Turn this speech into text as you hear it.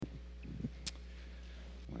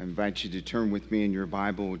I invite you to turn with me in your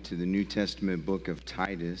Bible to the New Testament book of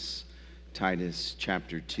Titus, Titus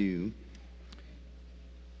chapter 2.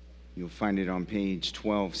 You'll find it on page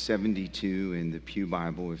 1272 in the Pew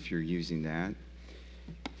Bible if you're using that.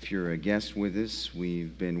 If you're a guest with us,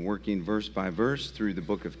 we've been working verse by verse through the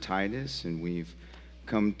book of Titus, and we've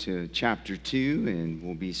come to chapter 2, and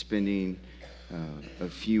we'll be spending a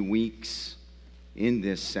few weeks in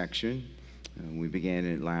this section. We began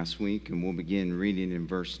it last week, and we'll begin reading in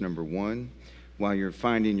verse number 1. While you're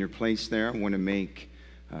finding your place there, I want to make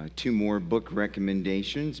two more book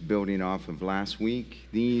recommendations building off of last week.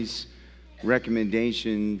 These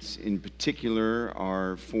recommendations in particular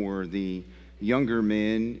are for the younger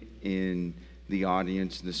men in the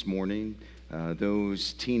audience this morning,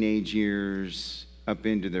 those teenage years up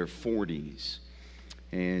into their 40s.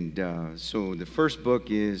 And so the first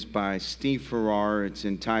book is by Steve Farrar. It's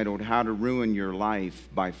entitled How to Ruin Your Life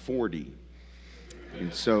by 40.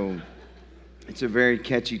 And so it's a very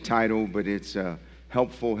catchy title, but it's a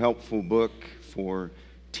helpful book for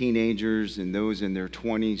teenagers and those in their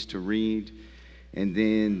 20s to read. And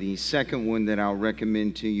then the second one that I'll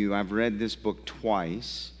recommend to you, I've read this book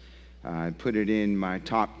twice. I put it in my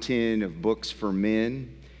top 10 of books for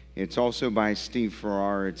men. It's also by Steve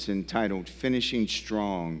Farrar. It's entitled Finishing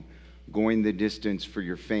Strong, Going the Distance for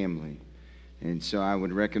Your Family. And so I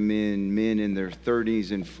would recommend men in their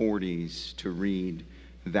 30s and 40s to read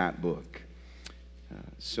that book.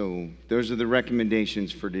 So those are the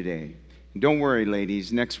recommendations for today. Don't worry,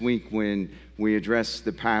 ladies. Next week when we address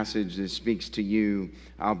the passage that speaks to you,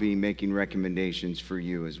 I'll be making recommendations for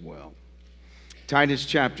you as well. Titus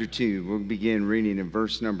chapter 2, we'll begin reading in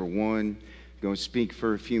verse number 1. Going to speak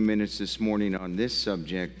for a few minutes this morning on this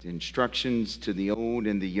subject, instructions to the old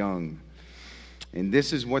and the young. And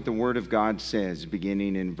this is what the Word of God says,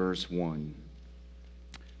 beginning in verse 1.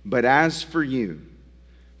 But as for you,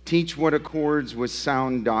 teach what accords with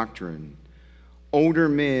sound doctrine. Older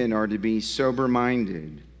men are to be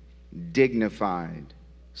sober-minded, dignified,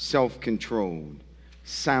 self-controlled,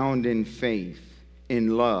 sound in faith,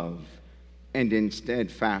 in love, and in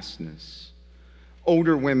steadfastness.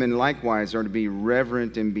 Older women likewise are to be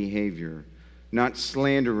reverent in behavior, not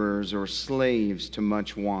slanderers or slaves to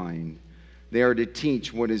much wine. They are to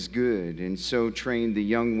teach what is good, and so train the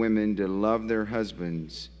young women to love their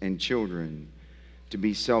husbands and children, to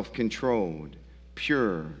be self-controlled,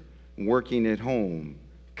 pure, working at home,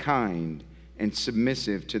 kind, and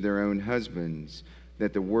submissive to their own husbands,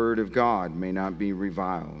 that the word of God may not be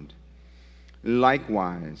reviled.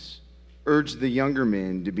 Likewise, urge the younger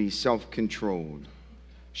men to be self-controlled.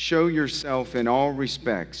 Show yourself in all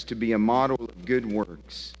respects to be a model of good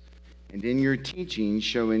works, and in your teaching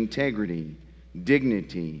show integrity,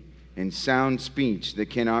 dignity, and sound speech that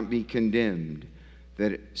cannot be condemned,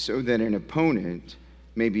 so that an opponent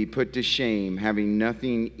may be put to shame, having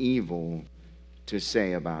nothing evil to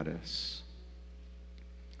say about us.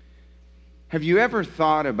 Have you ever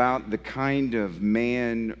thought about the kind of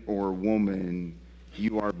man or woman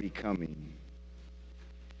you are becoming?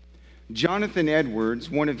 Jonathan Edwards,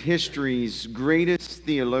 one of history's greatest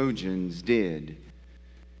theologians, did.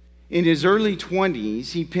 In his early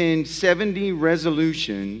 20s, he penned 70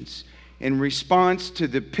 resolutions in response to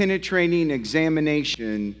the penetrating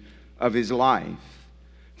examination of his life.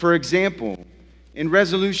 For example, in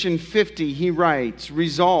Resolution 50, he writes,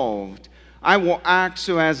 "Resolved, I will act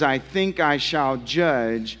so as I think I shall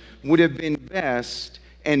judge would have been best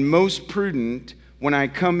and most prudent when I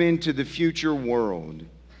come into the future world."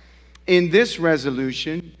 In this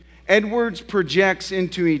resolution, Edwards projects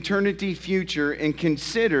into eternity future and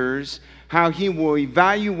considers how he will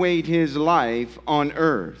evaluate his life on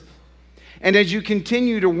earth. And as you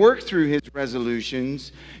continue to work through his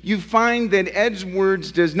resolutions, you find that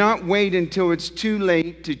Edwards does not wait until it's too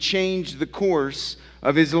late to change the course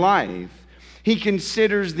of his life. He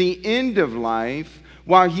considers the end of life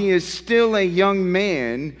while he is still a young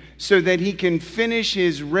man, so that he can finish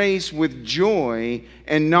his race with joy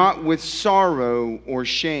and not with sorrow or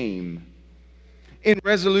shame. In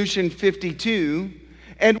Resolution 52,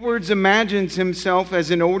 Edwards imagines himself as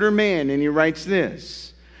an older man, and he writes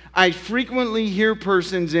this: "I frequently hear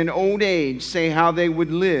persons in old age say how they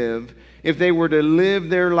would live if they were to live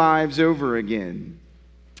their lives over again.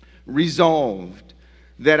 Resolved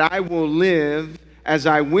that I will live as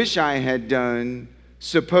I wish I had done,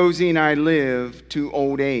 supposing I live to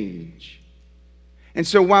old age." And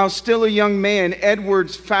so while still a young man,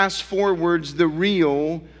 Edwards fast forwards the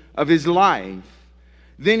reel of his life.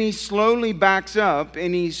 Then he slowly backs up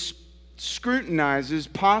and he scrutinizes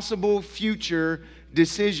possible future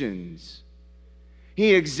decisions.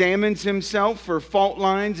 He examines himself for fault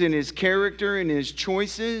lines in his character and his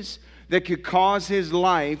choices that could cause his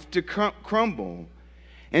life to crumble.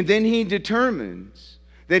 And then he determines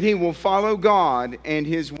that he will follow God and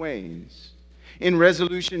his ways. In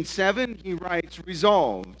Resolution 7, he writes,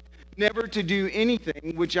 resolved never to do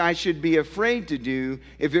anything which I should be afraid to do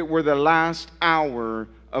if it were the last hour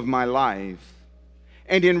of my life.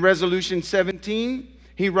 And in Resolution 17,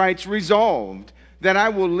 he writes, resolved that I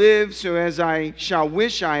will live so as I shall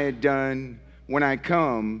wish I had done when I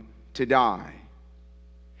come to die.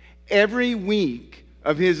 Every week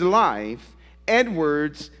of his life,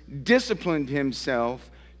 Edwards disciplined himself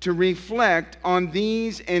to reflect on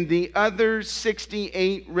these and the other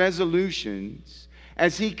 68 resolutions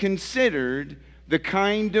as he considered the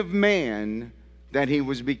kind of man that he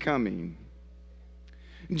was becoming.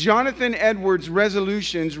 Jonathan Edwards'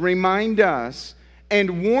 resolutions remind us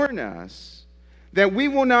and warn us that we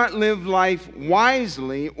will not live life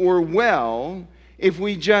wisely or well if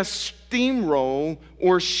we just steamroll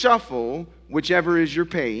or shuffle, whichever is your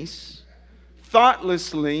pace,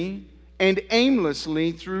 thoughtlessly and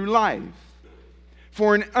aimlessly through life.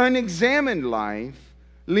 For an unexamined life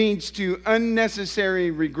leads to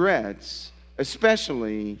unnecessary regrets,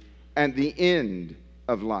 especially at the end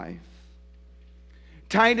of life.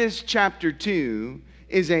 Titus chapter 2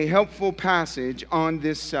 is a helpful passage on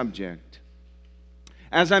this subject.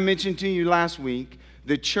 As I mentioned to you last week,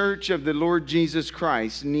 the church of the Lord Jesus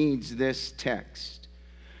Christ needs this text.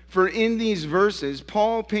 For in these verses,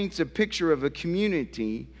 Paul paints a picture of a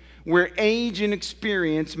community where age and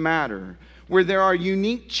experience matter, where there are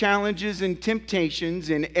unique challenges and temptations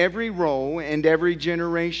in every role and every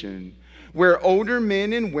generation, where older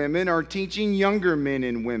men and women are teaching younger men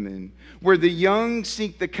and women, where the young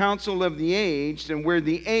seek the counsel of the aged, and where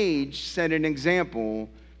the aged set an example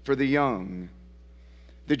for the young.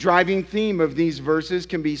 The driving theme of these verses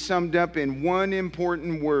can be summed up in one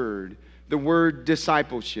important word, the word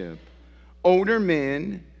discipleship. Older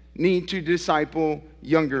men need to disciple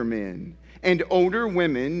younger men, and older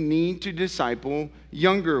women need to disciple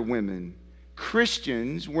younger women.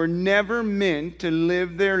 Christians were never meant to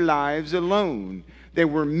live their lives alone. They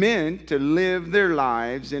were meant to live their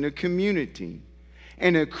lives in a community.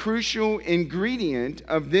 And a crucial ingredient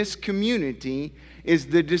of this community is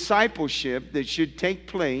the discipleship that should take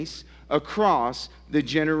place across the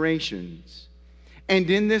generations. And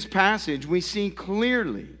in this passage, we see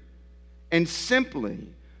clearly and simply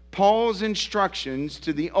Paul's instructions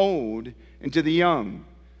to the old and to the young.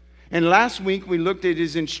 And last week we looked at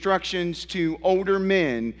his instructions to older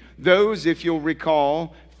men, those, if you'll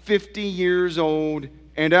recall, 50 years old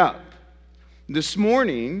and up. This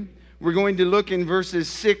morning, we're going to look in verses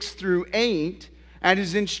 6 through 8 at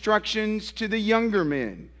his instructions to the younger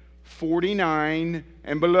men, 49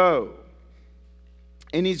 and below.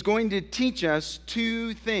 And he's going to teach us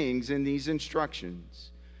two things in these instructions.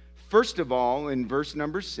 First of all, in verse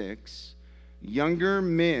number 6, younger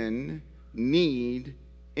men need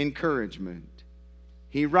encouragement.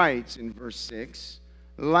 He writes in verse 6,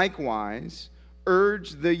 likewise,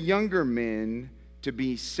 urge the younger men to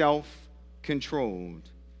be self-controlled.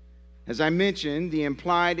 As I mentioned, the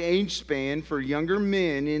implied age span for younger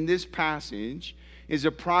men in this passage is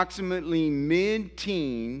approximately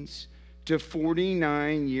mid-teens to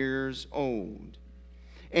 49 years old.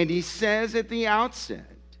 And he says at the outset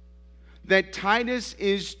that Titus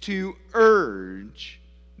is to urge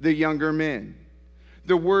the younger men.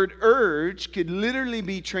 The word urge could literally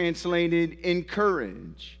be translated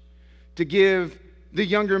encourage, to give the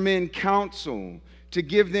younger men counsel, to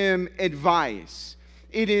give them advice.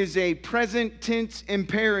 It is a present tense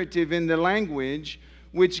imperative in the language,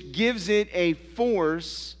 which gives it a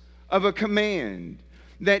force of a command.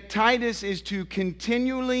 That Titus is to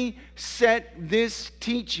continually set this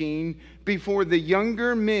teaching before the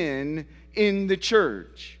younger men in the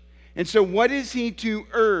church. And so what is he to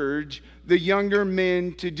urge the younger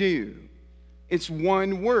men to do? It's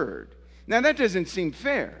one word. Now that doesn't seem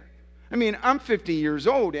fair. I mean, I'm 50 years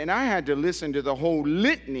old and I had to listen to the whole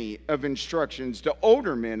litany of instructions to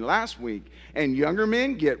older men last week. And younger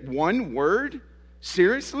men get one word?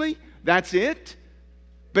 Seriously? That's it?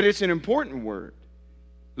 But it's an important word.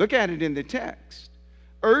 Look at it in the text.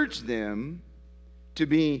 Urge them to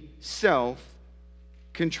be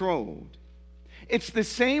self-controlled. It's the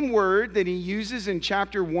same word that he uses in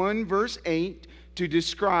chapter 1, verse 8 to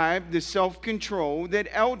describe the self-control that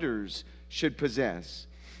elders should possess.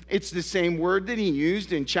 It's the same word that he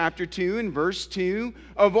used in chapter 2 and verse 2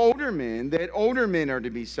 of older men, that older men are to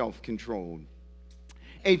be self-controlled.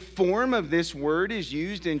 A form of this word is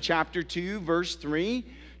used in chapter 2, verse 3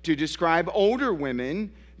 to describe older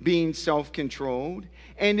women being self-controlled.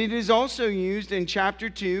 And it is also used in chapter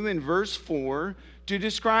 2 and verse 4 to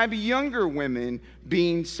describe younger women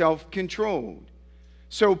being self-controlled.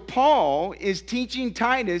 So Paul is teaching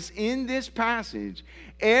Titus in this passage,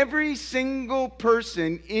 every single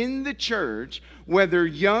person in the church, whether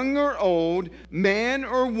young or old, man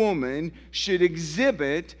or woman, should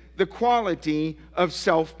exhibit the quality of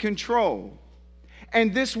self-control.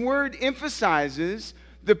 And this word emphasizes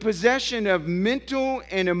the possession of mental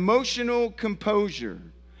and emotional composure.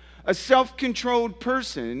 A self-controlled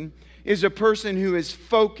person is a person who is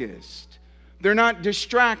focused. They're not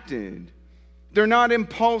distracted. They're not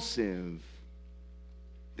impulsive.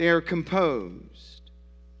 They are composed.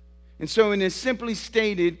 And so in a simply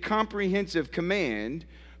stated comprehensive command,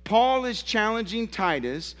 Paul is challenging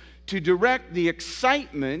Titus to direct the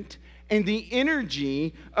excitement and the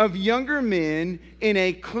energy of younger men in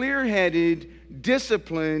a clear-headed,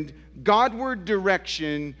 disciplined, Godward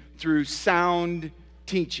direction through sound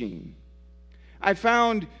teaching. I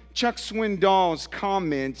found Chuck Swindoll's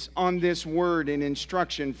comments on this word and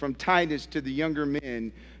instruction from Titus to the younger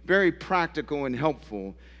men very practical and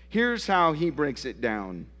helpful. Here's how he breaks it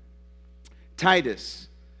down. Titus,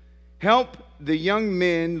 help the young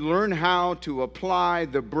men learn how to apply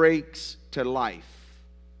the brakes to life.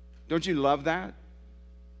 Don't you love that?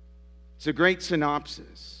 It's a great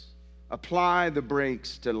synopsis. Apply the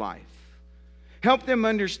brakes to life. Help them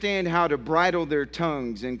understand how to bridle their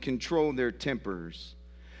tongues and control their tempers.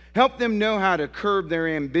 Help them know how to curb their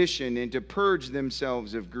ambition and to purge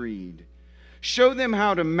themselves of greed. Show them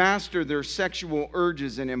how to master their sexual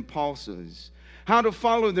urges and impulses, how to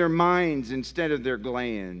follow their minds instead of their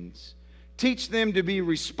glands. Teach them to be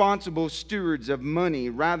responsible stewards of money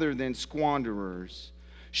rather than squanderers.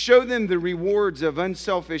 Show them the rewards of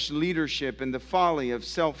unselfish leadership and the folly of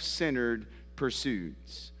self-centered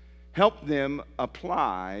pursuits. Help them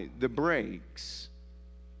apply the brakes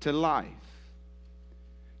to life.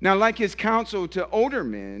 Now, like his counsel to older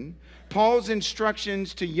men, Paul's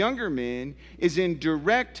instructions to younger men is in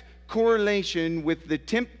direct correlation with the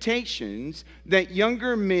temptations that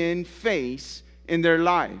younger men face in their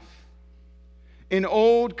life. An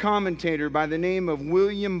old commentator by the name of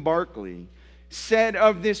William Barclay said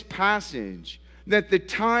of this passage that the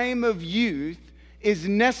time of youth is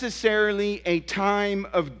necessarily a time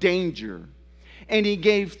of danger. And he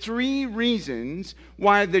gave 3 reasons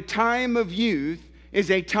why the time of youth is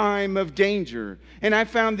a time of danger. And I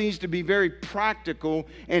found these to be very practical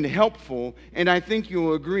and helpful, and I think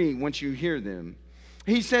you'll agree once you hear them.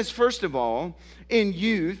 He says, first of all, in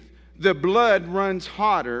youth, the blood runs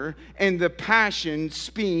hotter and the passions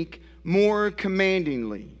speak more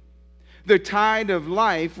commandingly. The tide of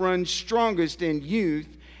life runs strongest in youth,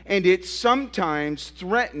 and it sometimes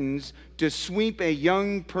threatens to sweep a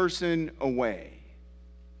young person away.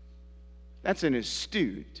 That's an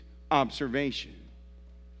astute observation.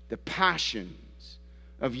 The passions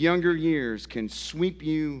of younger years can sweep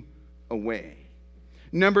you away.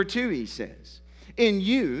 Number 2, he says, in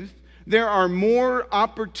youth, there are more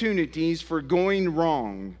opportunities for going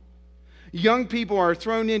wrong. Young people are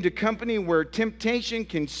thrown into company where temptation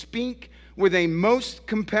can speak with a most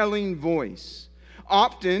compelling voice.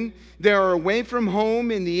 Often, they are away from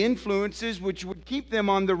home and the influences which would keep them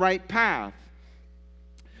on the right path.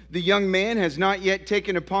 The young man has not yet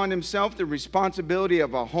taken upon himself the responsibility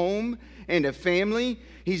of a home and a family.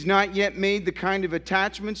 He's not yet made the kind of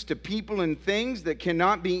attachments to people and things that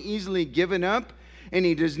cannot be easily given up. And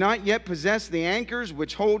he does not yet possess the anchors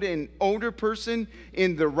which hold an older person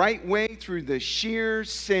in the right way through the sheer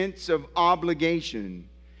sense of obligation.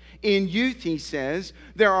 In youth, he says,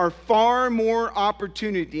 there are far more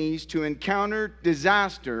opportunities to encounter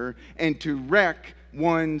disaster and to wreck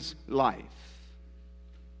one's life.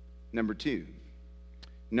 Number 2.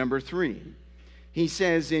 Number 3, he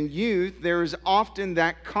says, in youth, there is often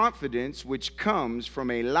that confidence which comes from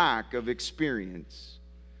a lack of experience.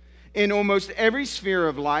 In almost every sphere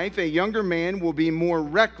of life, a younger man will be more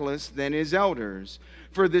reckless than his elders,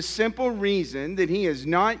 for the simple reason that he has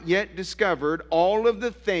not yet discovered all of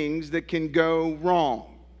the things that can go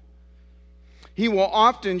wrong. He will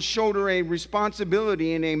often shoulder a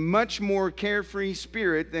responsibility in a much more carefree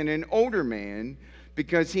spirit than an older man,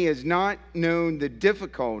 because he has not known the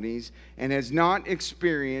difficulties and has not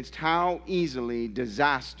experienced how easily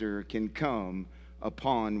disaster can come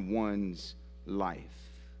upon one's life.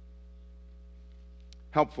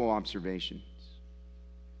 Helpful observations.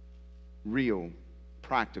 Real,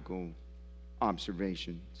 practical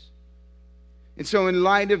observations. And so, in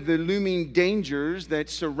light of the looming dangers that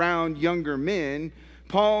surround younger men,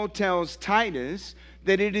 Paul tells Titus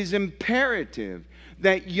that it is imperative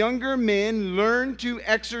that younger men learn to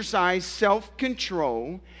exercise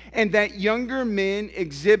self-control and that younger men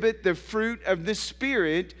exhibit the fruit of the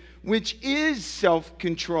Spirit, which is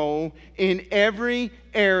self-control in every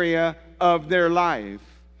area of their life.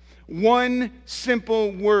 One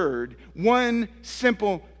simple word, one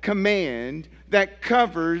simple command that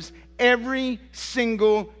covers every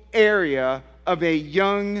single area of a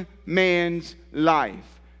young man's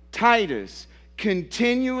life. Titus,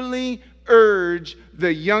 continually urge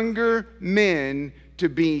the younger men to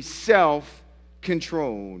be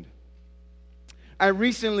self-controlled. I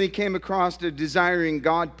recently came across a Desiring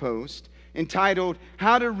God post entitled,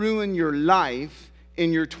 How to Ruin Your Life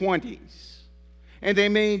in Your 20s. And they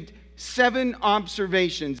made 7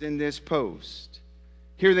 observations in this post.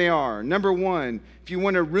 Here they are. Number 1, if you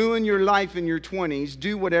want to ruin your life in your 20s,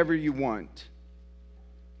 do whatever you want.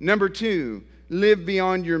 Number 2, live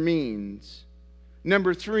beyond your means.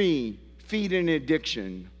 Number 3, feed an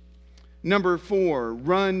addiction. Number 4,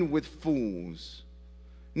 run with fools.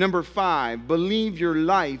 Number 5, believe your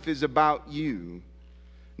life is about you.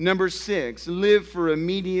 Number 6, live for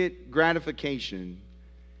immediate gratification.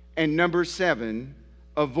 And number 7,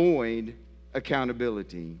 avoid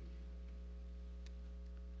accountability.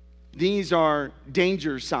 These are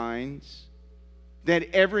danger signs that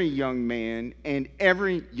every young man and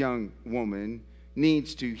every young woman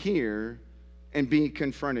needs to hear and be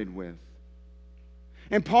confronted with.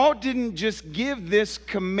 And Paul didn't just give this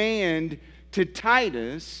command to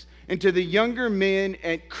Titus and to the younger men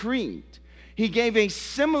at Crete. He gave a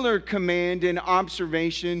similar command and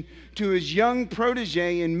observation to his young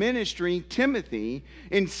protege in ministry, Timothy,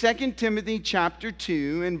 in 2 Timothy chapter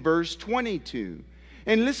 2 and verse 22.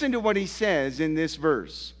 And listen to what he says in this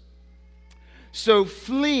verse. So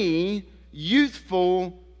flee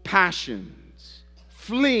youthful passions.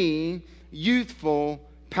 Flee youthful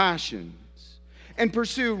passions. And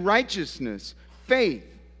pursue righteousness, faith,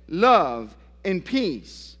 love, and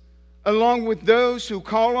peace, along with those who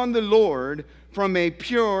call on the Lord from a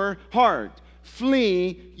pure heart.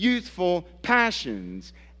 Flee youthful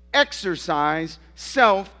passions. Exercise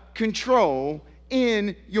self-control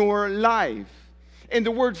in your life. And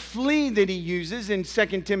the word flee that he uses in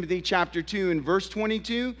 2 Timothy chapter 2 and verse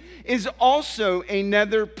 22 is also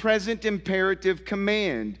another present imperative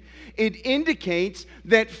command. It indicates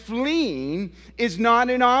that fleeing is not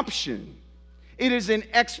an option. It is an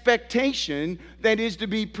expectation that is to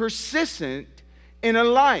be persistent in a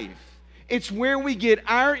life. It's where we get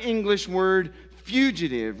our English word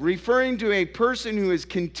fugitive, referring to a person who is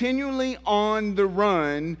continually on the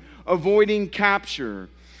run, avoiding capture.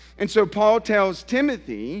 And so Paul tells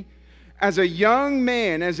Timothy, as a young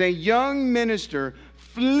man, as a young minister,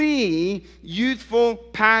 flee youthful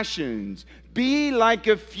passions. Be like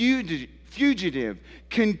a fugitive,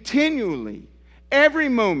 continually, every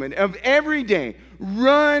moment of every day.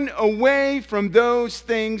 Run away from those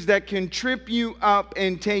things that can trip you up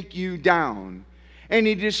and take you down. And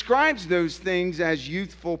he describes those things as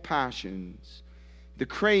youthful passions, the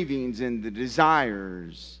cravings and the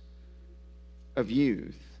desires of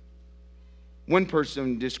youth. One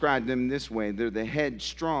person described them this way: they're the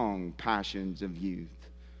headstrong passions of youth.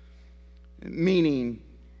 Meaning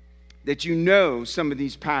that you know some of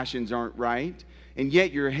these passions aren't right, and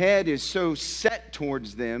yet your head is so set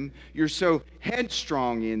towards them, you're so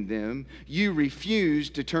headstrong in them, you refuse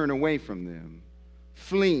to turn away from them.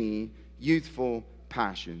 Flee youthful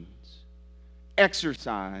passions.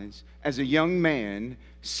 Exercise, as a young man,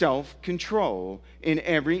 self-control in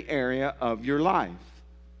every area of your life.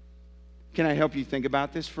 Can I help you think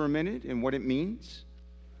about this for a minute and what it means?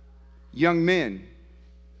 Young men,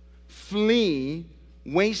 flee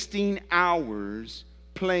wasting hours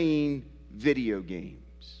playing video games.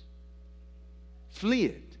 Flee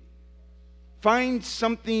it. Find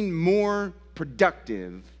something more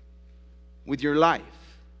productive with your life.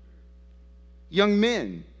 Young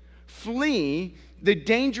men, flee the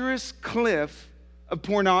dangerous cliff of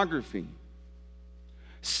pornography.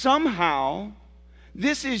 Somehow,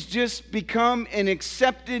 this has just become an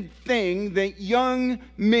accepted thing that young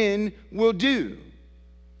men will do.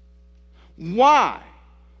 Why?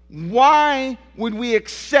 Why would we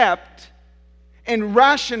accept and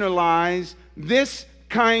rationalize this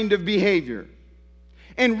kind of behavior?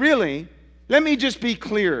 And really, let me just be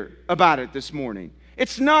clear about it this morning.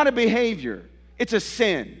 It's not a behavior. It's a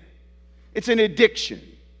sin. It's an addiction.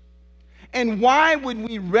 And why would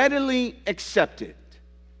we readily accept it?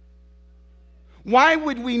 Why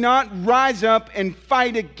would we not rise up and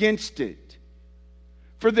fight against it?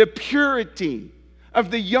 For the purity of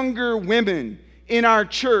the younger women in our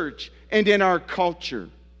church and in our culture.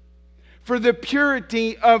 for the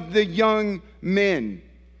purity of the young men.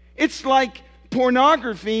 It's like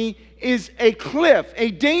pornography is a cliff,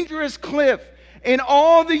 a dangerous cliff. And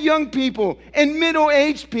all the young people and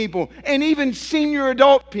middle-aged people and even senior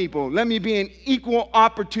adult people, let me be an equal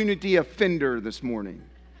opportunity offender this morning,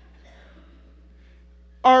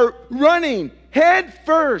 are running head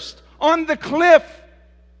first on the cliff.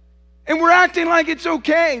 And we're acting like it's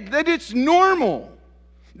okay, that it's normal,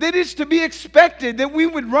 that it's to be expected that we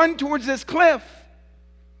would run towards this cliff.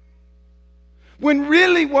 When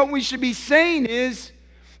really what we should be saying is,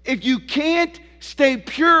 if you can't stay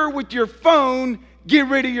pure with your phone, get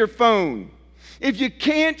rid of your phone. If you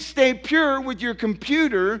can't stay pure with your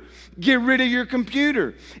computer, get rid of your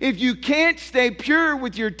computer. If you can't stay pure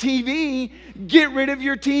with your TV, get rid of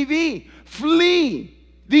your TV. Flee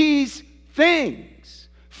these things.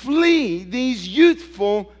 Flee these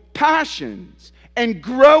youthful passions and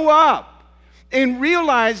grow up and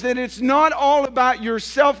realize that it's not all about your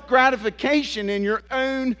self-gratification and your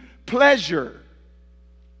own pleasure.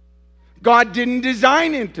 God didn't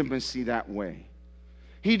design intimacy that way.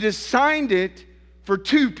 He designed it for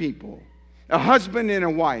two people, a husband and a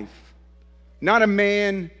wife, not a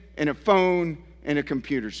man and a phone and a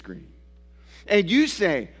computer screen. And you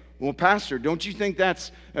say, well, Pastor, don't you think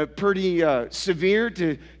that's pretty severe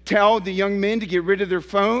to tell the young men to get rid of their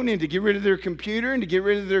phone and to get rid of their computer and to get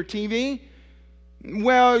rid of their TV?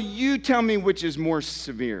 Well, you tell me which is more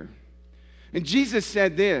severe. And Jesus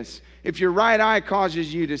said this, if your right eye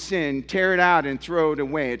causes you to sin, tear it out and throw it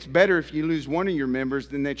away. It's better if you lose one of your members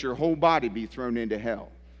than that your whole body be thrown into hell.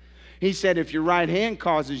 He said, if your right hand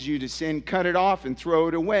causes you to sin, cut it off and throw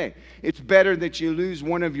it away. It's better that you lose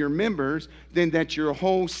one of your members than that your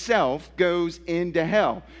whole self goes into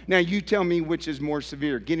hell. Now, you tell me which is more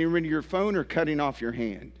severe, getting rid of your phone or cutting off your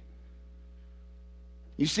hand.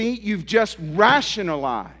 You see, you've just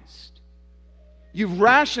rationalized. You've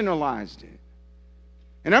rationalized it.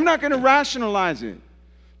 And I'm not going to rationalize it.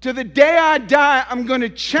 To the day I die, I'm going to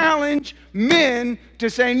challenge men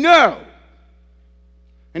to say no.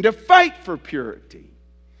 And to fight for purity.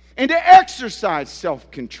 And to exercise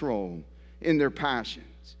self-control in their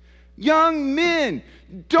passions. Young men,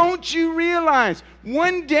 don't you realize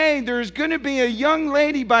one day there's going to be a young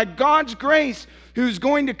lady by God's grace who's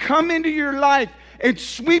going to come into your life and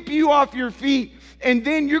sweep you off your feet. And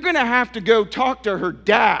then you're going to have to go talk to her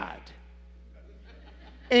dad.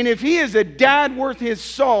 And if he is a dad worth his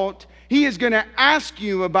salt, he is going to ask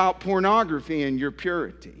you about pornography and your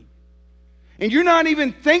purity. And you're not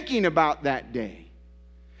even thinking about that day.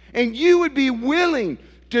 And you would be willing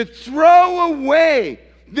to throw away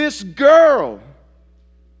this girl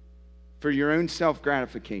for your own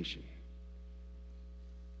self-gratification.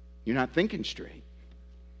 You're not thinking straight.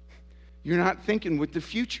 You're not thinking with the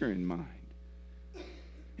future in mind.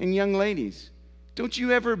 And young ladies, don't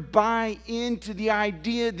you ever buy into the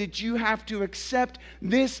idea that you have to accept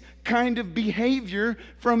this kind of behavior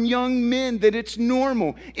from young men, that it's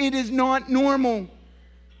normal. It is not normal.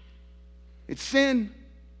 It's sin.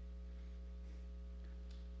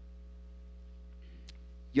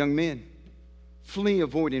 Young men, flee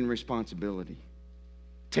avoiding responsibility.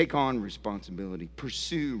 Take on responsibility.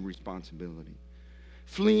 Pursue responsibility.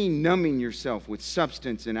 Flee numbing yourself with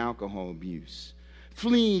substance and alcohol abuse.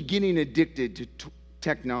 Flee getting addicted to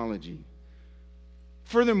technology.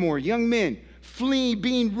 Furthermore, young men, flee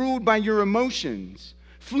being ruled by your emotions.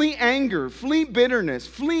 Flee anger, flee bitterness,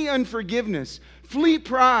 flee unforgiveness, flee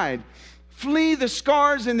pride. Flee the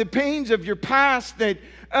scars and the pains of your past that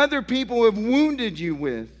other people have wounded you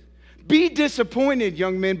with. Be disappointed,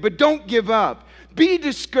 young men, but don't give up. Be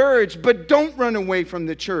discouraged, but don't run away from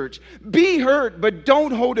the church. Be hurt, but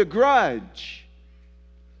don't hold a grudge.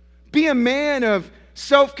 Be a man of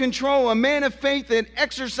self-control, a man of faith that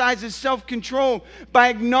exercises self-control by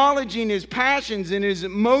acknowledging his passions and his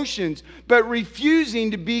emotions, but refusing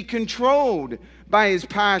to be controlled by his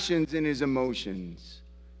passions and his emotions.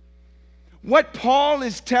 What Paul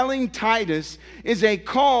is telling Titus is a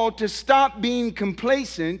call to stop being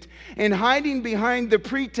complacent and hiding behind the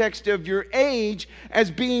pretext of your age as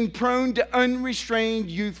being prone to unrestrained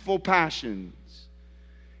youthful passions.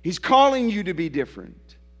 He's calling you to be different.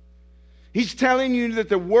 He's telling you that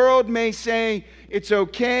the world may say, it's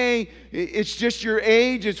okay, it's just your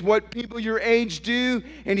age, it's what people your age do.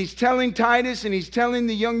 And he's telling Titus and he's telling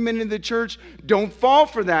the young men in the church, don't fall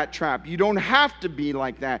for that trap. You don't have to be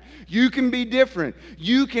like that. You can be different.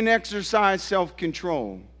 You can exercise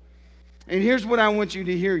self-control. And here's what I want you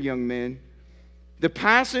to hear, young men. The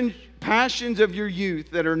passions of your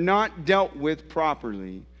youth that are not dealt with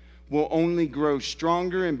properly will only grow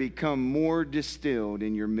stronger and become more distilled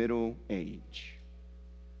in your middle age.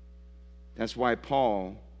 That's why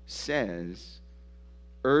Paul says,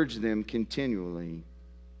 urge them continually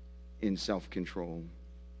in self-control.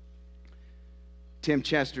 Tim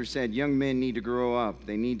Chester said, young men need to grow up.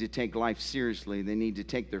 They need to take life seriously. They need to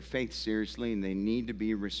take their faith seriously, and they need to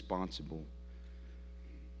be responsible.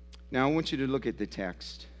 Now, I want you to look at the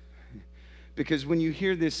text. Because when you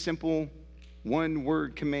hear this simple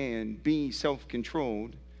one-word command, be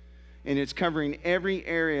self-controlled, and it's covering every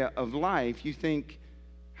area of life, you think,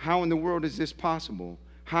 how in the world is this possible?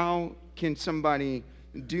 How can somebody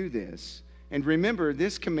do this? And remember,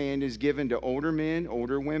 this command is given to older men,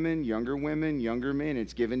 older women, younger men.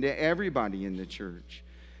 It's given to everybody in the church.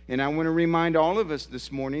 And I want to remind all of us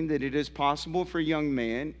this morning that it is possible for a young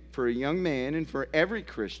man, and for every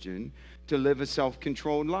Christian to live a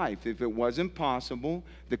self-controlled life. If it wasn't possible,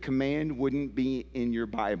 the command wouldn't be in your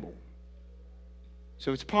Bible.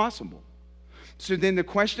 So it's possible. So then the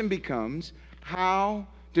question becomes, how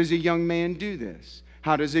does a young man do this?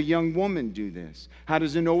 How does a young woman do this? How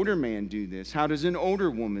does an older man do this? How does an older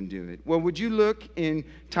woman do it? Well, would you look in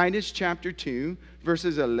Titus chapter 2,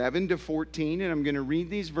 verses 11 to 14, and I'm going to read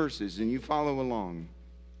these verses, and you follow along.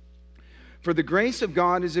 For the grace of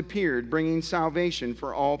God has appeared, bringing salvation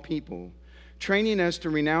for all people, training us to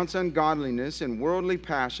renounce ungodliness and worldly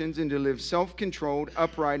passions and to live self-controlled,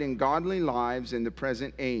 upright, and godly lives in the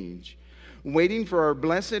present age, waiting for our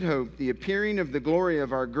blessed hope, the appearing of the glory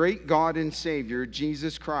of our great God and Savior,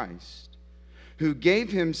 Jesus Christ, who gave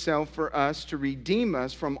himself for us to redeem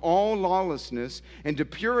us from all lawlessness and to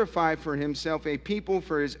purify for himself a people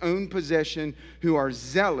for his own possession who are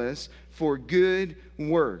zealous for good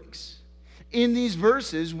works. In these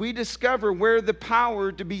verses, we discover where the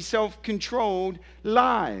power to be self-controlled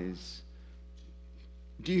lies.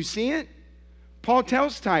 Do you see it? Paul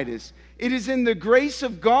tells Titus, it is in the grace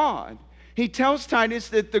of God. He tells Titus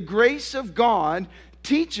that the grace of God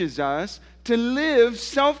teaches us to live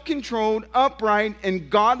self-controlled, upright, and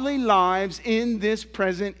godly lives in this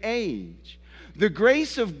present age. The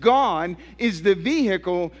grace of God is the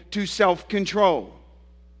vehicle to self-control.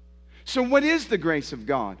 So what is the grace of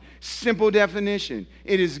God? Simple definition.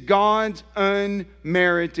 It is God's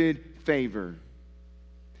unmerited favor.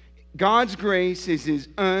 God's grace is his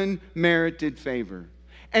unmerited favor.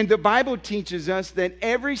 And the Bible teaches us that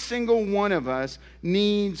every single one of us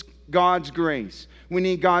needs God's grace. We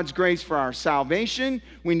need God's grace for our salvation.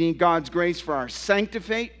 We need God's grace for our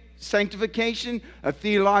sanctification, a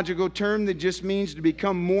theological term that just means to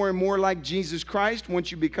become more and more like Jesus Christ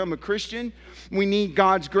once you become a Christian. We need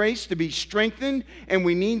God's grace to be strengthened, and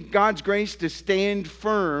we need God's grace to stand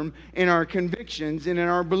firm in our convictions and in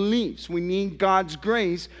our beliefs. We need God's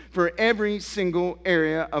grace for every single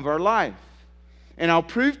area of our life. And I'll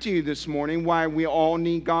prove to you this morning why we all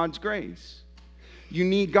need God's grace. You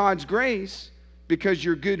need God's grace because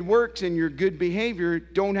your good works and your good behavior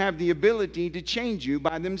don't have the ability to change you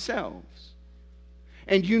by themselves.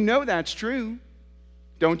 And you know that's true,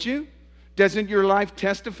 don't you? Doesn't your life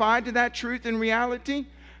testify to that truth and reality?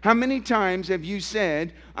 How many times have you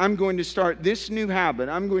said, I'm going to start this new habit,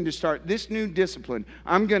 I'm going to start this new discipline,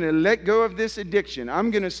 I'm going to let go of this addiction, I'm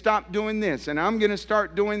going to stop doing this, and I'm going to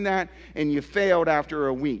start doing that, and you failed after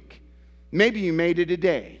a week. Maybe you made it a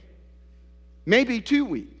day, maybe 2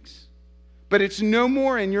 weeks, but it's no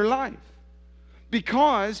more in your life.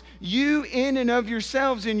 Because you in and of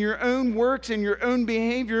yourselves in your own works and your own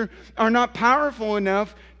behavior are not powerful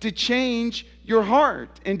enough to change your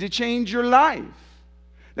heart and to change your life.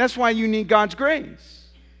 That's why you need God's grace.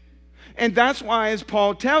 And that's why, as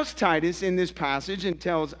Paul tells Titus in this passage and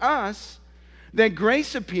tells us, that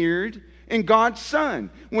grace appeared in God's Son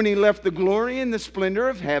when he left the glory and the splendor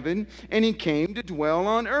of heaven and he came to dwell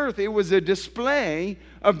on earth. It was a display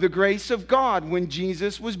of the grace of God when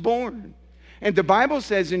Jesus was born. And the Bible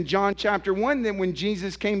says in John chapter 1 that when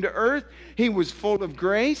Jesus came to earth, he was full of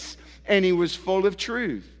grace and he was full of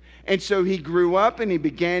truth. And so he grew up and he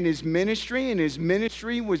began his ministry, and his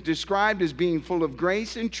ministry was described as being full of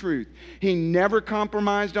grace and truth. He never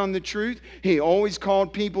compromised on the truth. He always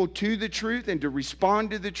called people to the truth and to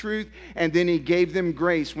respond to the truth, and then he gave them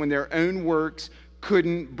grace when their own works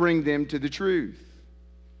couldn't bring them to the truth.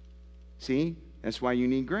 See, that's why you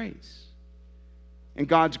need grace. And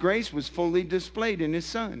God's grace was fully displayed in his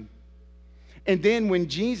Son. And then when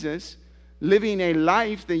Jesus, living a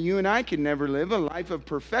life that you and I could never live, a life of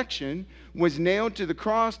perfection, was nailed to the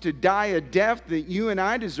cross to die a death that you and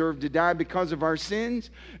I deserved to die because of our sins,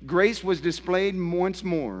 grace was displayed once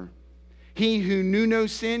more. He who knew no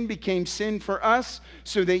sin became sin for us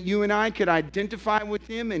so that you and I could identify with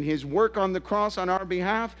him and his work on the cross on our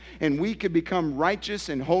behalf, and we could become righteous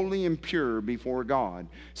and holy and pure before God,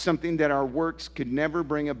 something that our works could never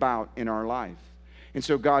bring about in our life. And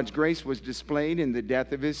so God's grace was displayed in the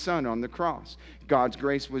death of his son on the cross. God's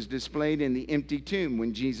grace was displayed in the empty tomb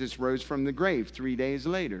when Jesus rose from the grave 3 days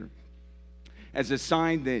later, as a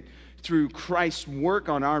sign that through Christ's work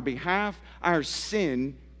on our behalf, our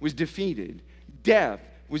sin was defeated. Death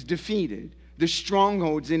was defeated. The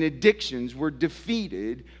strongholds and addictions were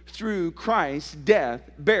defeated through Christ's death,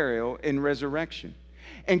 burial, and resurrection.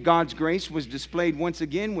 And God's grace was displayed once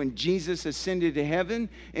again when Jesus ascended to heaven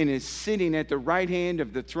and is sitting at the right hand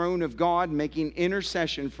of the throne of God, making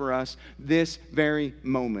intercession for us this very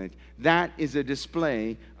moment. That is a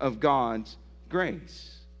display of God's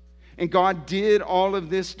grace. And God did all of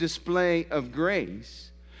this display of grace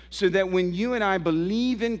so that when you and I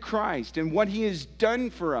believe in Christ and what he has done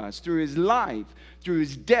for us through his life, through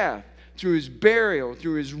his death, through his burial,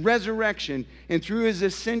 through his resurrection, and through his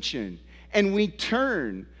ascension, and we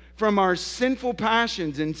turn from our sinful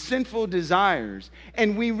passions and sinful desires,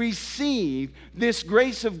 and we receive this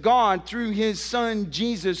grace of God through his Son,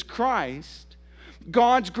 Jesus Christ,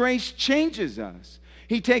 God's grace changes us.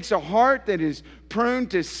 He takes a heart that is prone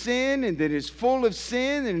to sin and that is full of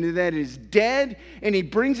sin and that is dead, and he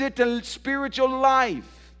brings it to spiritual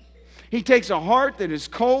life. He takes a heart that is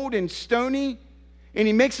cold and stony, and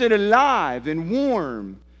he makes it alive and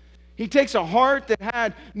warm. He takes a heart that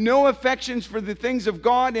had no affections for the things of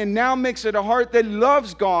God and now makes it a heart that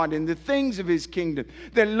loves God and the things of his kingdom,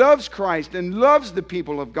 that loves Christ and loves the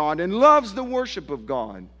people of God and loves the worship of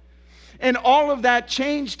God. And all of that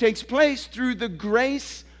change takes place through the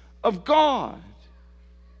grace of God.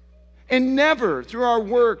 And never through our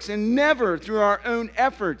works and never through our own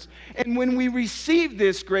efforts. And when we receive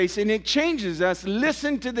this grace and it changes us,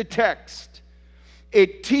 listen to the text.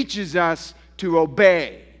 It teaches us to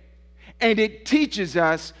obey. And it teaches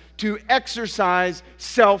us to exercise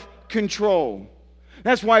self-control.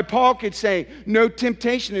 That's why Paul could say, no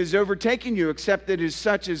temptation has overtaken you except that is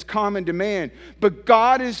such as common to man. But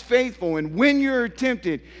God is faithful, and when you're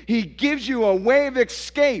tempted, he gives you a way of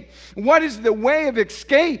escape. What is the way of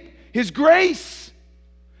escape? His grace.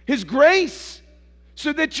 His grace.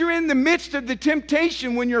 So that you're in the midst of the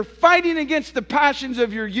temptation when you're fighting against the passions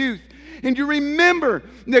of your youth. And you remember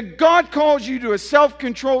that God calls you to a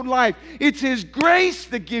self-controlled life. It's his grace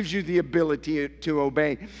that gives you the ability to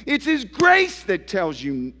obey. It's his grace that tells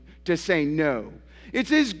you to say no.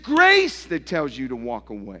 It's his grace that tells you to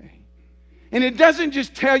walk away. And it doesn't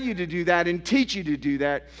just tell you to do that and teach you to do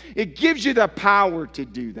that. It gives you the power to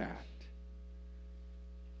do that.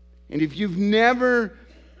 And if you've never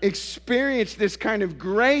experienced this kind of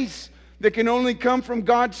grace that can only come from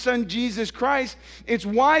God's Son, Jesus Christ, it's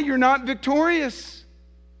why you're not victorious.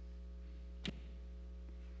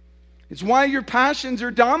 It's why your passions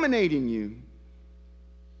are dominating you.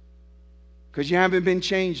 Because you haven't been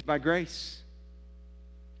changed by grace.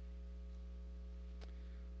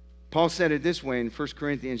 Paul said it this way in 1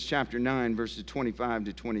 Corinthians chapter 9, verses 25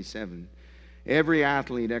 to 27. Every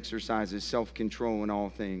athlete exercises self-control in all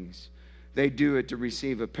things. They do it to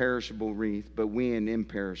receive a perishable wreath, but we an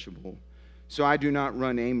imperishable. So I do not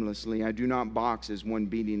run aimlessly. I do not box as one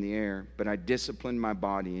beating the air, but I discipline my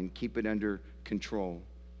body and keep it under control,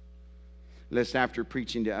 lest after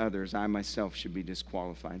preaching to others, I myself should be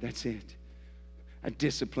disqualified. That's it. I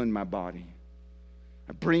discipline my body.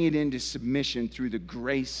 I bring it into submission through the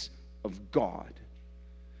grace of God.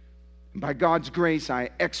 And by God's grace, I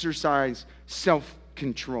exercise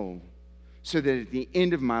self-control so that at the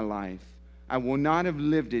end of my life, I will not have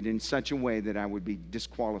lived it in such a way that I would be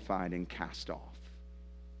disqualified and cast off.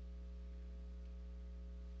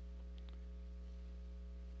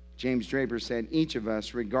 James Draper said, each of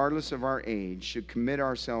us, regardless of our age, should commit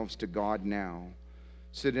ourselves to God now,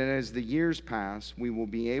 so that as the years pass, we will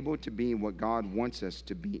be able to be what God wants us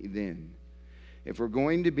to be then. If we're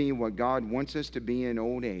going to be what God wants us to be in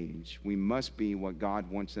old age, we must be what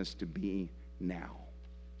God wants us to be now.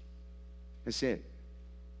 That's it.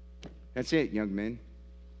 That's it, young men.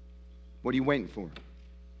 What are you waiting for?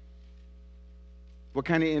 What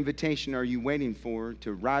kind of invitation are you waiting for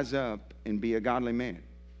to rise up and be a godly man?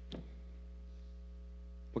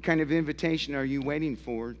 What kind of invitation are you waiting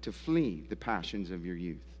for to flee the passions of your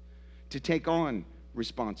youth? To take on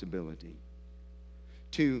responsibility?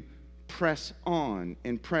 To press on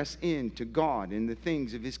and press into God and the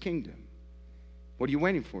things of his kingdom? What are you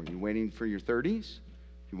waiting for? Are you waiting for your 30s?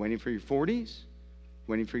 Are you waiting for your 40s?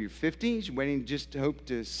 Waiting for your 50s? You're waiting just to hope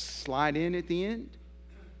to slide in at the end?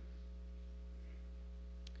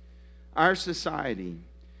 Our society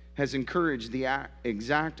has encouraged the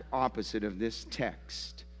exact opposite of this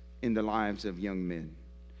text in the lives of young men.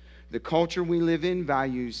 The culture we live in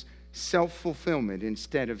values self-fulfillment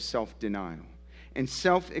instead of self-denial, and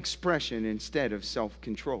self-expression instead of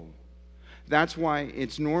self-control. That's why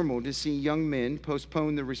it's normal to see young men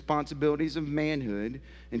postpone the responsibilities of manhood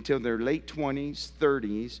until their late 20s,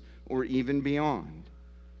 30s, or even beyond.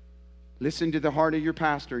 Listen to the heart of your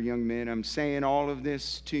pastor, young men. I'm saying all of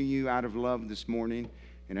this to you out of love this morning,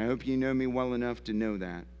 and I hope you know me well enough to know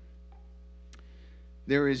that.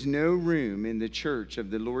 There is no room in the church of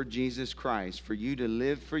the Lord Jesus Christ for you to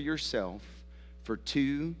live for yourself for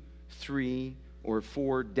 2, 3, or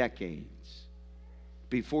 4 decades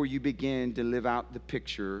before you begin to live out the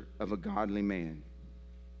picture of a godly man.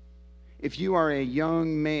 If you are a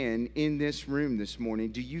young man in this room this morning,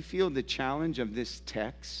 do you feel the challenge of this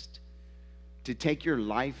text to take your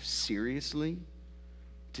life seriously,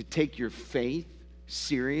 to take your faith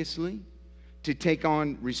seriously, to take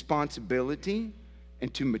on responsibility,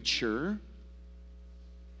 and to mature?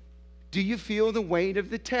 Do you feel the weight of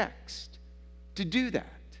the text to do that?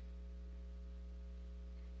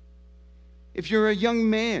 If you're a young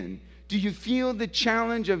man, do you feel the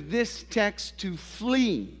challenge of this text to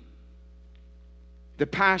flee the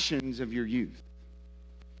passions of your youth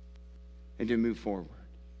and to move forward?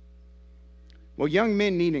 Well, young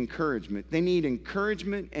men need encouragement. They need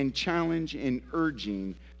encouragement and challenge and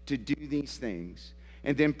urging to do these things.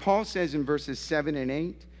 And then Paul says in verses 7 and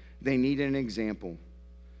 8, they need an example.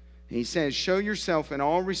 He says, show yourself in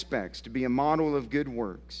all respects to be a model of good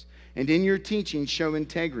works, and in your teaching show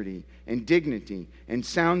integrity and dignity and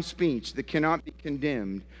sound speech that cannot be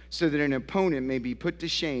condemned, so that an opponent may be put to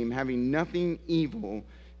shame, having nothing evil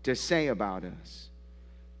to say about us.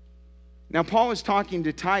 Now, Paul is talking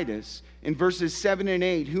to Titus in verses 7 and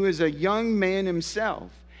 8, who is a young man himself.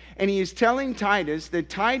 And he is telling Titus that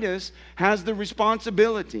Titus has the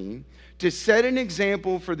responsibility to set an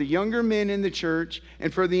example for the younger men in the church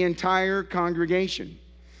and for the entire congregation.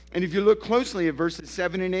 And if you look closely at verses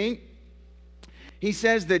 7 and 8, he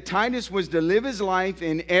says that Titus was to live his life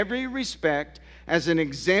in every respect as an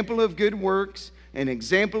example of good works, an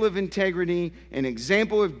example of integrity, an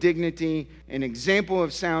example of dignity, an example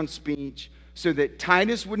of sound speech, so that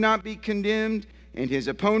Titus would not be condemned and his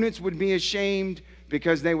opponents would be ashamed,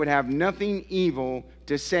 because they would have nothing evil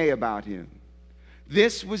to say about him.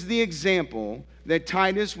 This was the example that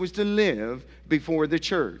Titus was to live before the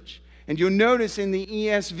church. And you'll notice in the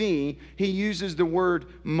ESV, he uses the word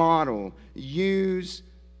model. Use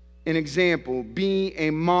an example. Be a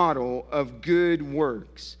model of good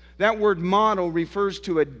works. That word model refers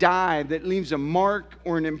to a die that leaves a mark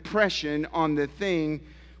or an impression on the thing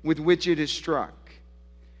with which it is struck.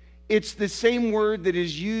 It's the same word that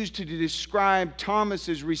is used to describe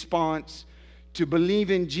Thomas's response to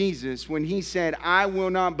believe in Jesus when he said, I will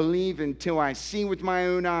not believe until I see with my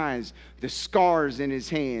own eyes the scars in his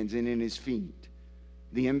hands and in his feet,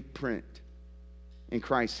 the imprint in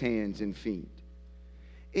Christ's hands and feet.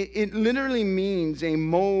 It literally means a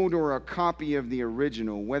mold or a copy of the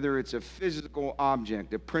original, whether it's a physical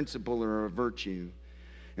object, a principle, or a virtue.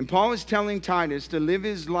 And Paul is telling Titus to live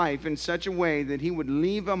his life in such a way that he would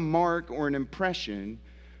leave a mark or an impression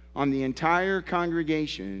on the entire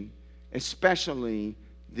congregation, especially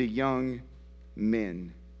the young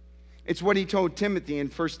men. It's what he told Timothy in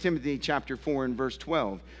 1 Timothy chapter 4 and verse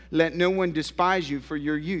 12. Let no one despise you for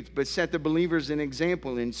your youth, but set the believers an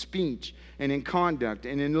example in speech and in conduct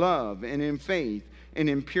and in love and in faith and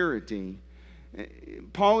in purity.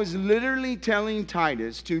 Paul is literally telling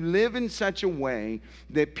Titus to live in such a way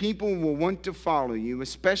that people will want to follow you,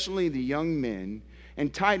 especially the young men.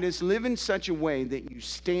 And Titus, live in such a way that you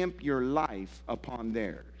stamp your life upon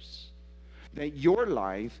theirs, that your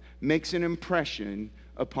life makes an impression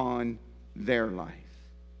upon their life.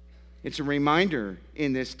 It's a reminder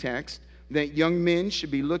in this text that young men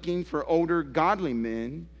should be looking for older godly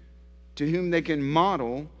men to whom they can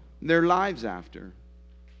model their lives after.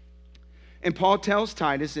 And Paul tells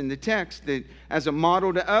Titus in the text that as a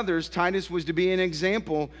model to others, Titus was to be an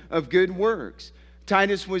example of good works.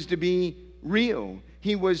 Titus was to be real.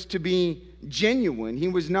 He was to be genuine. He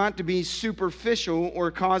was not to be superficial or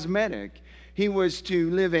cosmetic. He was to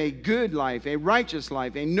live a good life, a righteous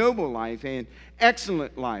life, a noble life, an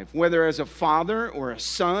excellent life. Whether as a father or a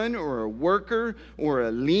son or a worker or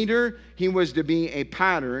a leader, he was to be a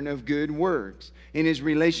pattern of good works. In his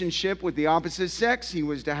relationship with the opposite sex, he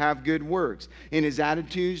was to have good works. In his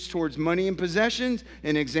attitudes towards money and possessions,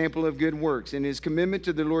 an example of good works. In his commitment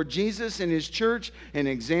to the Lord Jesus and his church, an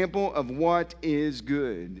example of what is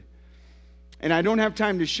good. And I don't have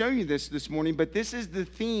time to show you this morning, but this is the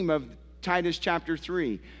theme of Titus chapter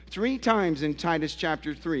 3. 3 times in Titus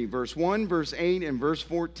chapter 3, verse 1, verse 8, and verse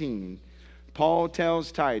 14, Paul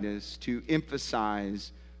tells Titus to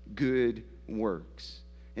emphasize good works.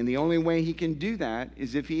 And the only way he can do that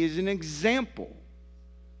is if he is an example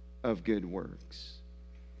of good works.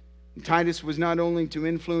 And Titus was not only to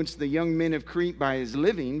influence the young men of Crete by his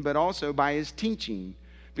living, but also by his teaching,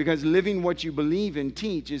 because living what you believe and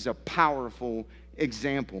teach is a powerful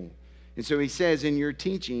example. And so he says, in your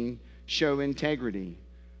teaching, show integrity,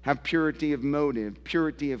 have purity of motive,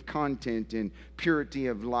 purity of content, and purity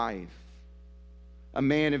of life. A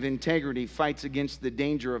man of integrity fights against the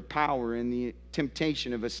danger of power and the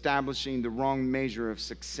temptation of establishing the wrong measure of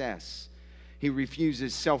success. He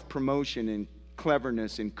refuses self-promotion and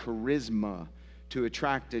cleverness and charisma to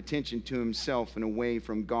attract attention to himself and away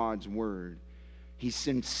from God's word. He's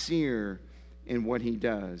sincere in what he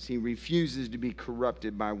does. He refuses to be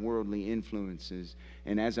corrupted by worldly influences.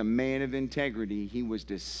 And as a man of integrity, he was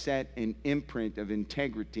to set an imprint of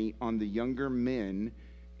integrity on the younger men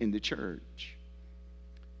in the church.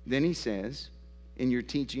 Then he says, in your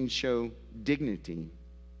teaching, show dignity.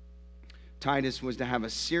 Titus was to have a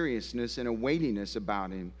seriousness and a weightiness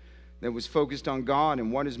about him that was focused on God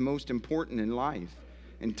and what is most important in life.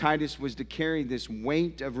 And Titus was to carry this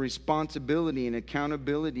weight of responsibility and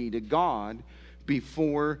accountability to God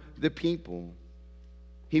before the people.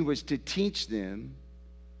 He was to teach them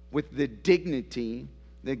with the dignity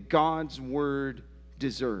that God's word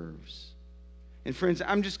deserves. And friends,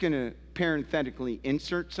 I'm just going to parenthetically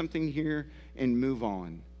insert something here and move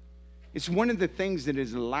on. It's one of the things that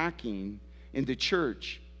is lacking in the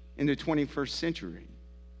church in the 21st century.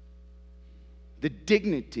 The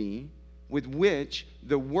dignity with which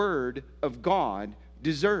the Word of God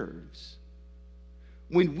deserves.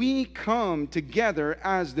 When we come together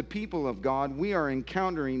as the people of God, we are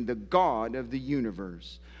encountering the God of the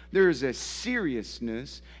universe. There is a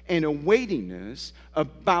seriousness and a weightiness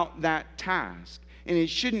about that task. And it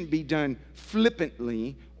shouldn't be done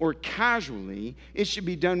flippantly or casually. It should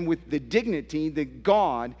be done with the dignity that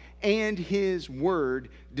God and His Word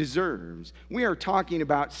deserves. We are talking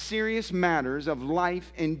about serious matters of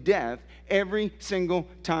life and death every single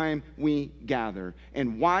time we gather.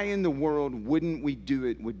 And why in the world wouldn't we do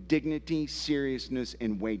it with dignity, seriousness,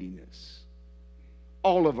 and weightiness?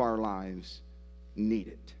 All of our lives need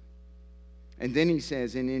it. And then he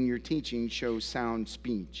says, and in your teaching show sound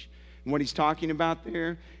speech. And what he's talking about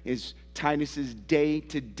there is Titus's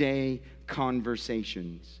day-to-day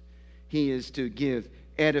conversations. He is to give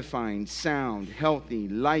edifying, sound, healthy,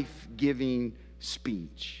 life-giving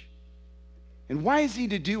speech. And why is he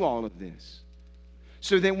to do all of this?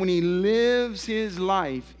 So that when he lives his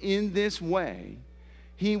life in this way,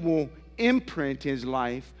 he will imprint his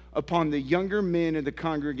life upon the younger men of the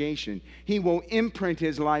congregation. He will imprint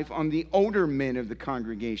his life on the older men of the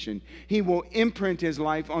congregation. He will imprint his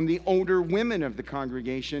life on the older women of the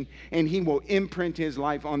congregation. And he will imprint his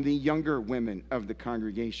life on the younger women of the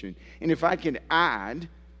congregation. And if I could add,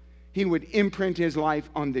 he would imprint his life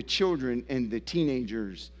on the children and the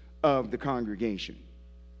teenagers of the congregation.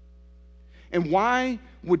 And why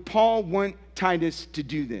would Paul want Titus to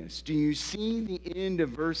do this? Do you see the end of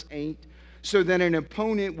verse 8? So that an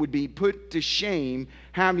opponent would be put to shame,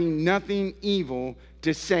 having nothing evil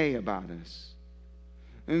to say about us.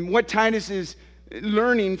 And what Titus is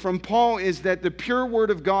learning from Paul is that the pure word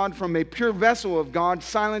of God from a pure vessel of God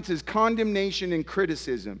silences condemnation and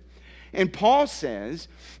criticism. And Paul says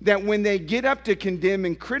that when they get up to condemn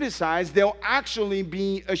and criticize, they'll actually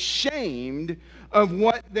be ashamed of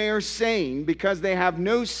what they're saying because they have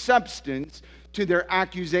no substance to their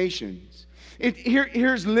accusations.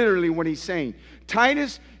 Here's literally what he's saying.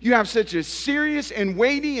 Titus, you have such a serious and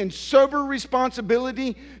weighty and sober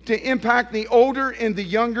responsibility to impact the older and the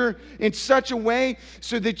younger in such a way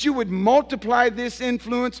so that you would multiply this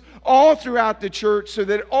influence all throughout the church so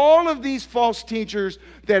that all of these false teachers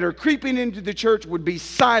that are creeping into the church would be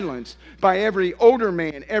silenced by every older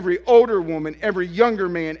man, every older woman, every younger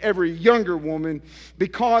man, every younger woman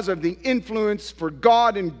because of the influence for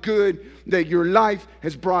God and good that your life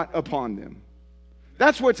has brought upon them.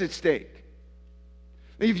 That's what's at stake.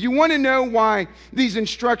 If you want to know why these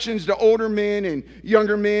instructions to older men and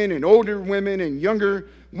older women and younger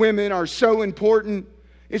women are so important,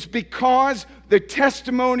 it's because the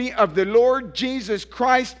testimony of the Lord Jesus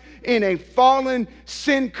Christ in a fallen,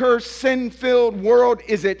 sin-cursed, sin-filled world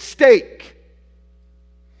is at stake.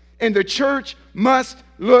 And the church must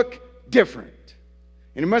look different.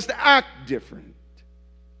 And it must act different.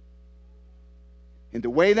 And the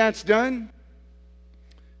way that's done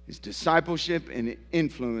is discipleship and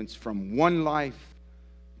influence from one life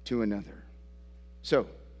to another. So,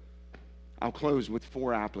 I'll close with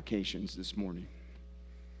 4 applications this morning.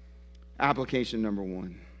 Application number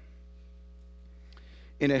 1.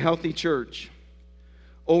 In a healthy church,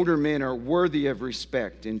 older men are worthy of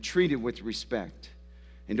respect and treated with respect.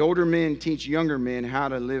 And older men teach younger men how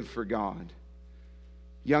to live for God.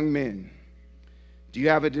 Young men, do you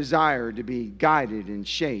have a desire to be guided and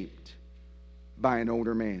shaped by an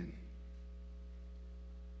older man?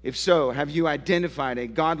 If so, have you identified a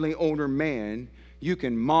godly older man you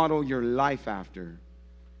can model your life after?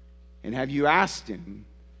 And have you asked him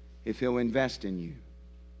if he'll invest in you?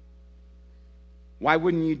 Why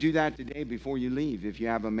wouldn't you do that today before you leave if you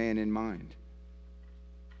have a man in mind?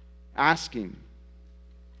 Ask him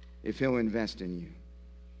if he'll invest in you.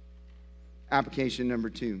 Application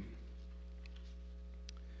number 2.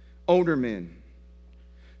 Older men,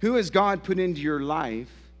 who has God put into your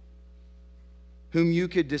life whom you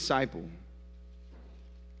could disciple?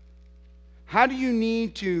 How do you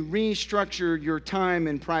need to restructure your time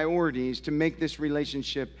and priorities to make this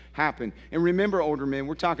relationship happen? And remember, older men,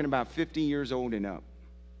 we're talking about 50 years old and up.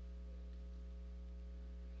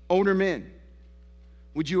 Older men,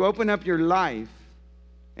 would you open up your life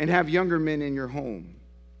and have younger men in your home?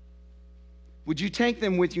 Would you take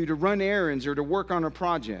them with you to run errands or to work on a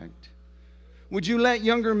project? Would you let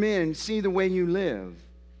younger men see the way you live?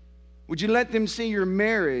 Would you let them see your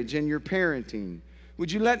marriage and your parenting?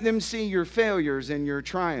 Would you let them see your failures and your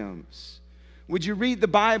triumphs? Would you read the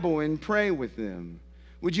Bible and pray with them?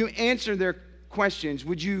 Would you answer their questions?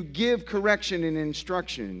 Would you give correction and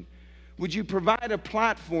instruction? Would you provide a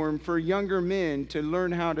platform for younger men to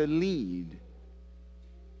learn how to lead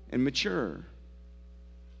and mature?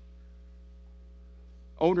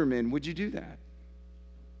 Older men, would you do that?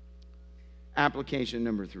 Application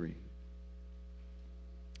number 3.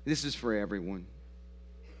 This is for everyone,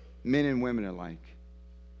 men and women alike.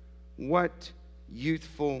 What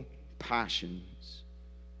youthful passions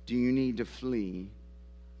do you need to flee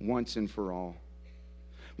once and for all?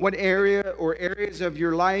 What area or areas of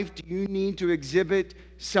your life do you need to exhibit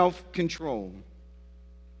self-control?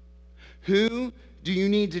 Who do you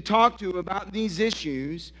need to talk to about these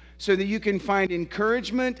issues so that you can find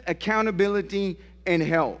encouragement, accountability, and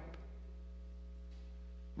help?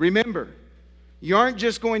 Remember, you aren't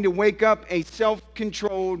just going to wake up a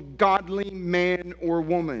self-controlled, godly man or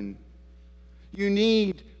woman. You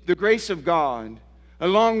need the grace of God,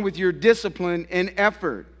 along with your discipline and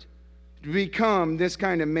effort, to become this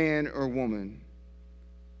kind of man or woman.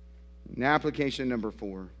 And application number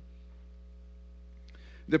 4.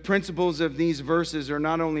 The principles of these verses are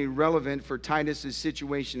not only relevant for Titus's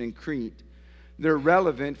situation in Crete, they're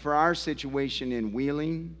relevant for our situation in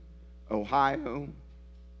Wheeling, Ohio,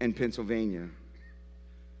 and Pennsylvania.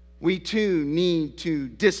 We too need to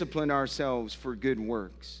discipline ourselves for good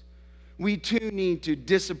works. We too need to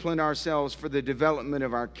discipline ourselves for the development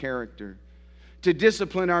of our character, to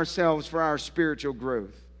discipline ourselves for our spiritual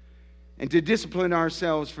growth, and to discipline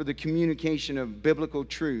ourselves for the communication of biblical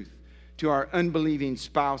truth to our unbelieving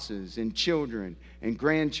spouses and children and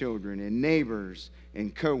grandchildren and neighbors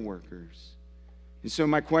and co-workers. And so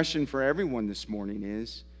my question for everyone this morning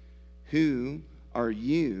is, who are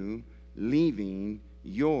you leaving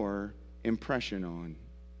your impression on?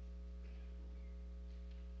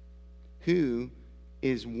 Who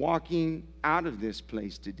is walking out of this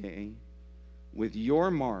place today with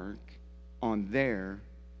your mark on their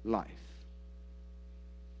life?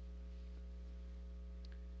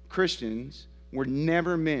 Christians were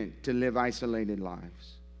never meant to live isolated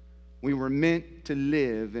lives. We were meant to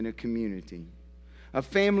live in a community, a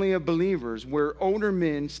family of believers where older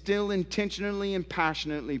men still intentionally and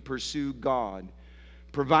passionately pursue God,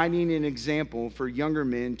 providing an example for younger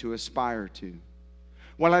men to aspire to,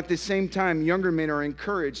 while at the same time younger men are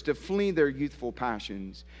encouraged to flee their youthful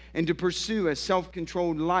passions and to pursue a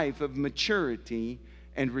self-controlled life of maturity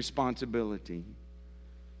and responsibility.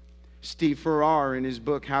 Steve Farrar, in his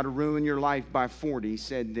book, How to Ruin Your Life by 40,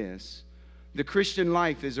 said this: the Christian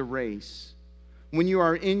life is a race. When you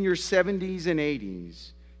are in your 70s and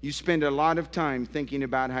 80s, you spend a lot of time thinking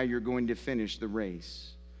about how you're going to finish the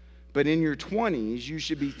race. But in your 20s, you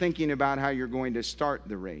should be thinking about how you're going to start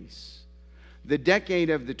the race. The decade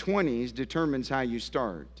of the 20s determines how you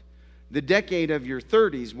start. The decade of your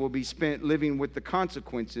 30s will be spent living with the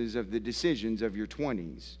consequences of the decisions of your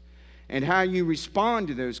 20s. And how you respond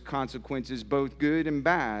to those consequences, both good and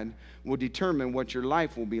bad, will determine what your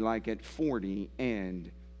life will be like at 40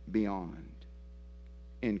 and beyond.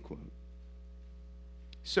 End quote.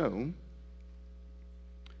 So,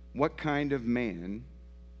 what kind of man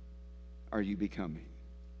are you becoming?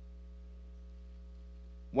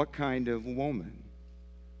 What kind of woman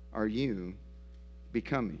are you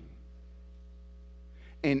becoming?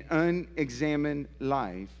 An unexamined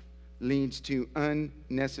life leads to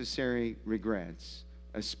unnecessary regrets,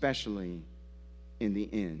 especially in the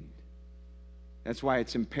end. That's why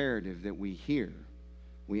it's imperative that we hear,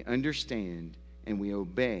 we understand, and we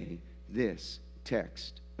obey this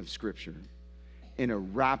text of Scripture. In a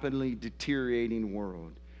rapidly deteriorating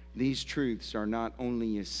world, these truths are not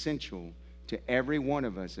only essential to every one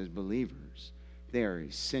of us as believers, they are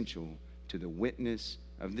essential to the witness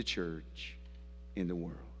of the church in the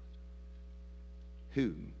world.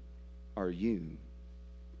 Who are you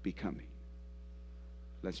becoming?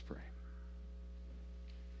 Let's pray.